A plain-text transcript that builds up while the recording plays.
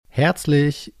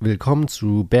Herzlich willkommen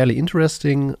zu Barely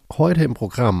Interesting. Heute im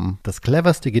Programm das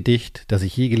cleverste Gedicht, das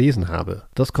ich je gelesen habe.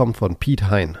 Das kommt von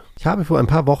Piet Hein. Ich habe vor ein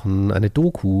paar Wochen eine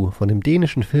Doku von dem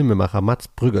dänischen Filmemacher Mads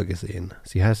Brügger gesehen.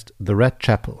 Sie heißt The Red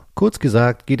Chapel. Kurz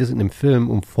gesagt geht es in dem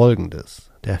Film um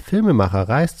Folgendes. Der Filmemacher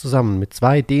reist zusammen mit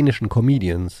zwei dänischen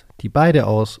Comedians, die beide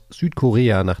aus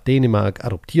Südkorea nach Dänemark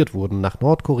adoptiert wurden, nach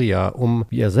Nordkorea, um,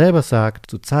 wie er selber sagt,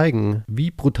 zu zeigen,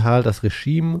 wie brutal das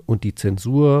Regime und die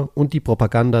Zensur und die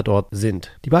Propaganda dort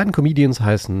sind. Die beiden Comedians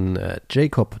heißen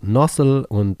Jacob Nossel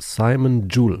und Simon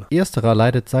Juul. Ersterer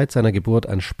leidet seit seiner Geburt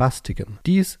an Spastiken.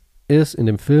 Dies ist in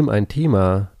dem Film ein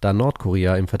Thema, da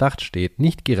Nordkorea im Verdacht steht,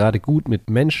 nicht gerade gut mit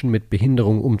Menschen mit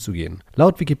Behinderung umzugehen.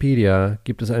 Laut Wikipedia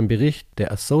gibt es einen Bericht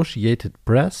der Associated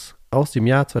Press aus dem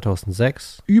Jahr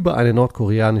 2006 über einen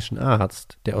nordkoreanischen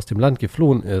Arzt, der aus dem Land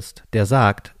geflohen ist, der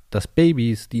sagt, dass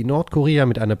Babys, die in Nordkorea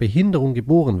mit einer Behinderung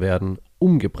geboren werden,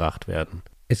 umgebracht werden.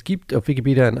 Es gibt auf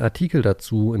Wikipedia einen Artikel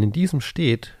dazu und in diesem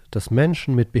steht, dass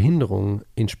Menschen mit Behinderung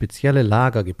in spezielle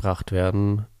Lager gebracht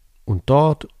werden und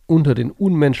dort unter den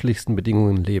unmenschlichsten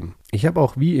Bedingungen leben. Ich habe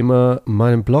auch wie immer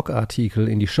meinen Blogartikel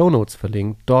in die Shownotes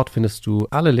verlinkt. Dort findest du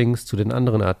alle Links zu den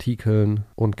anderen Artikeln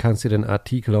und kannst dir den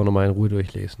Artikel auch nochmal in Ruhe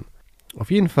durchlesen.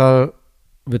 Auf jeden Fall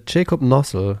wird Jacob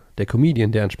Nossel, der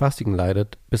Comedian, der an Spastiken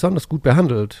leidet, besonders gut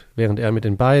behandelt, während er mit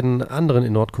den beiden anderen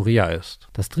in Nordkorea ist.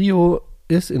 Das Trio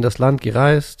ist in das Land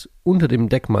gereist unter dem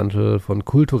Deckmantel von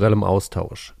kulturellem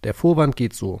Austausch. Der Vorwand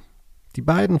geht so. Die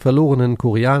beiden verlorenen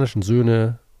koreanischen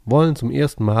Söhne wollen zum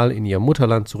ersten Mal in ihr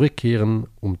Mutterland zurückkehren,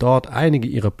 um dort einige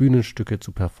ihrer Bühnenstücke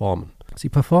zu performen. Sie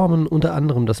performen unter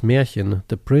anderem das Märchen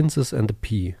The Princess and the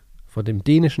Pea von dem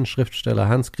dänischen Schriftsteller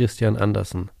Hans Christian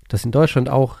Andersen, das in Deutschland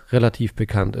auch relativ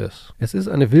bekannt ist. Es ist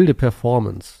eine wilde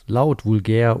Performance, laut,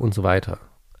 vulgär und so weiter.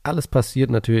 Alles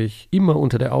passiert natürlich immer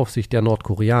unter der Aufsicht der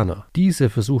Nordkoreaner. Diese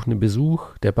versuchen den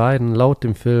Besuch der beiden laut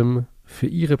dem Film für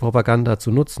ihre Propaganda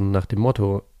zu nutzen, nach dem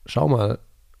Motto: Schau mal,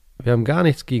 wir haben gar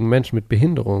nichts gegen Menschen mit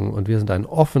Behinderung und wir sind ein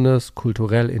offenes,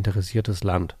 kulturell interessiertes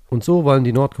Land. Und so wollen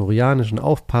die nordkoreanischen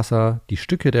Aufpasser die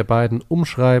Stücke der beiden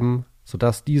umschreiben,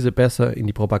 sodass diese besser in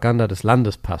die Propaganda des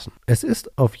Landes passen. Es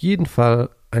ist auf jeden Fall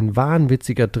ein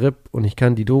wahnwitziger Trip und ich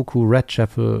kann die Doku Red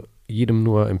Chapel jedem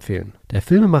nur empfehlen. Der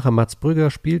Filmemacher Mads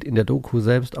Brügger spielt in der Doku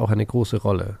selbst auch eine große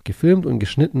Rolle. Gefilmt und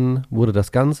geschnitten wurde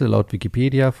das Ganze laut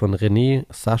Wikipedia von René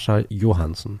Sascha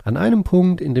Johansen. An einem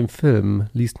Punkt in dem Film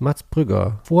liest Mads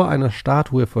Brügger vor einer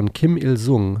Statue von Kim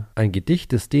Il-sung ein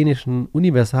Gedicht des dänischen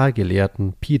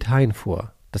Universalgelehrten Piet Hein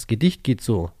vor. Das Gedicht geht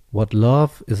so: What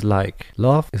love is like.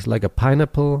 Love is like a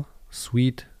pineapple,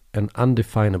 sweet and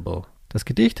undefinable. Das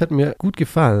Gedicht hat mir gut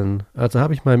gefallen, also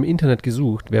habe ich mal im Internet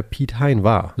gesucht, wer Piet Hein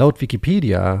war. Laut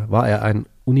Wikipedia war er ein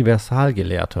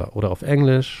Universalgelehrter oder auf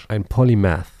Englisch ein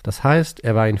Polymath. Das heißt,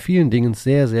 er war in vielen Dingen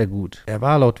sehr, sehr gut. Er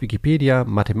war laut Wikipedia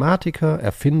Mathematiker,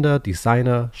 Erfinder,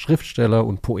 Designer, Schriftsteller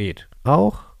und Poet.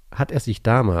 Auch hat er sich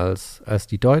damals, als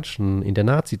die Deutschen in der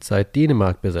Nazizeit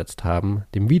Dänemark besetzt haben,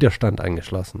 dem Widerstand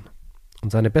angeschlossen.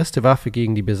 Und seine beste Waffe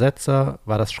gegen die Besetzer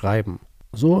war das Schreiben.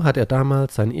 So hat er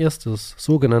damals sein erstes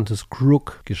sogenanntes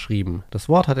Crook geschrieben. Das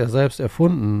Wort hat er selbst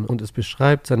erfunden und es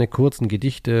beschreibt seine kurzen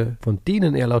Gedichte, von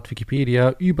denen er laut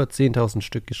Wikipedia über 10.000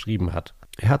 Stück geschrieben hat.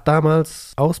 Er hat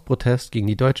damals aus Protest gegen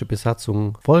die deutsche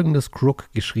Besatzung folgendes Crook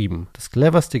geschrieben. Das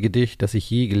cleverste Gedicht, das ich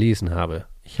je gelesen habe.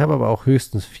 Ich habe aber auch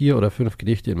höchstens 4 oder 5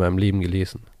 Gedichte in meinem Leben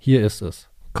gelesen. Hier ist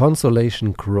es.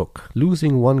 Consolation Crook.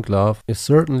 Losing one glove is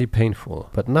certainly painful,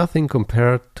 but nothing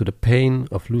compared to the pain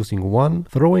of losing one,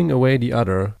 throwing away the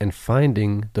other and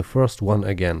finding the first one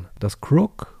again. Das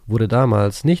Crook wurde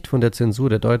damals nicht von der Zensur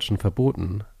der Deutschen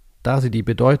verboten, da sie die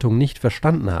Bedeutung nicht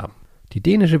verstanden haben. Die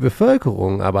dänische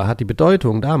Bevölkerung aber hat die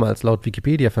Bedeutung damals laut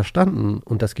Wikipedia verstanden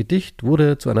und das Gedicht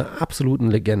wurde zu einer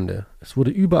absoluten Legende. Es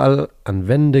wurde überall an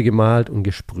Wände gemalt und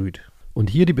gesprüht. Und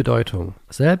hier die Bedeutung.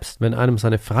 Selbst wenn einem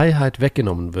seine Freiheit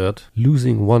weggenommen wird,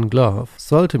 losing one glove,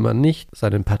 sollte man nicht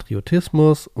seinen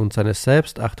Patriotismus und seine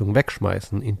Selbstachtung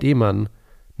wegschmeißen, indem man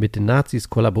mit den Nazis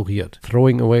kollaboriert.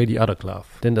 Throwing away the other glove.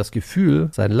 Denn das Gefühl,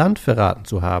 sein Land verraten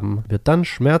zu haben, wird dann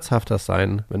schmerzhafter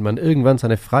sein, wenn man irgendwann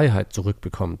seine Freiheit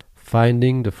zurückbekommt.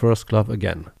 Finding the first glove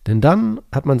again. Denn dann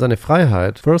hat man seine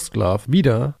Freiheit, first glove,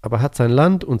 wieder, aber hat sein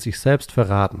Land und sich selbst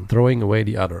verraten. Throwing away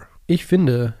the other. Ich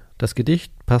finde, das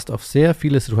Gedicht passt auf sehr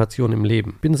viele Situationen im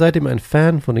Leben. Bin seitdem ein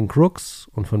Fan von den Crooks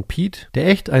und von Piet, der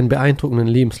echt einen beeindruckenden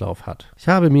Lebenslauf hat. Ich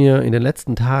habe mir in den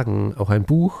letzten Tagen auch ein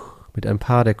Buch mit ein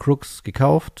paar der Crooks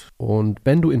gekauft und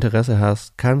wenn du Interesse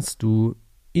hast, kannst du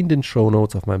in den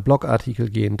Shownotes auf meinen Blogartikel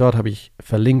gehen. Dort habe ich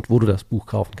verlinkt, wo du das Buch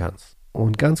kaufen kannst.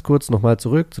 Und ganz kurz nochmal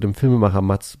zurück zu dem Filmemacher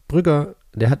Mads Brügger.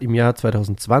 Der hat im Jahr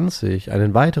 2020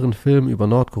 einen weiteren Film über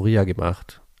Nordkorea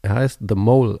gemacht. Er heißt The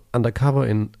Mole, Undercover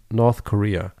in North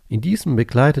Korea. In diesem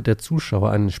begleitet der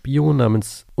Zuschauer einen Spion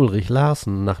namens Ulrich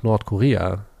Larsen nach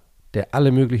Nordkorea, der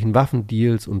alle möglichen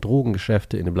Waffendeals und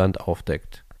Drogengeschäfte in dem Land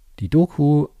aufdeckt. Die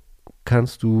Doku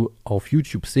kannst du auf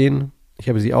YouTube sehen. Ich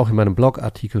habe sie auch in meinem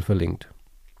Blogartikel verlinkt.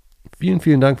 Vielen,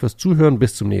 vielen Dank fürs Zuhören.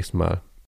 Bis zum nächsten Mal.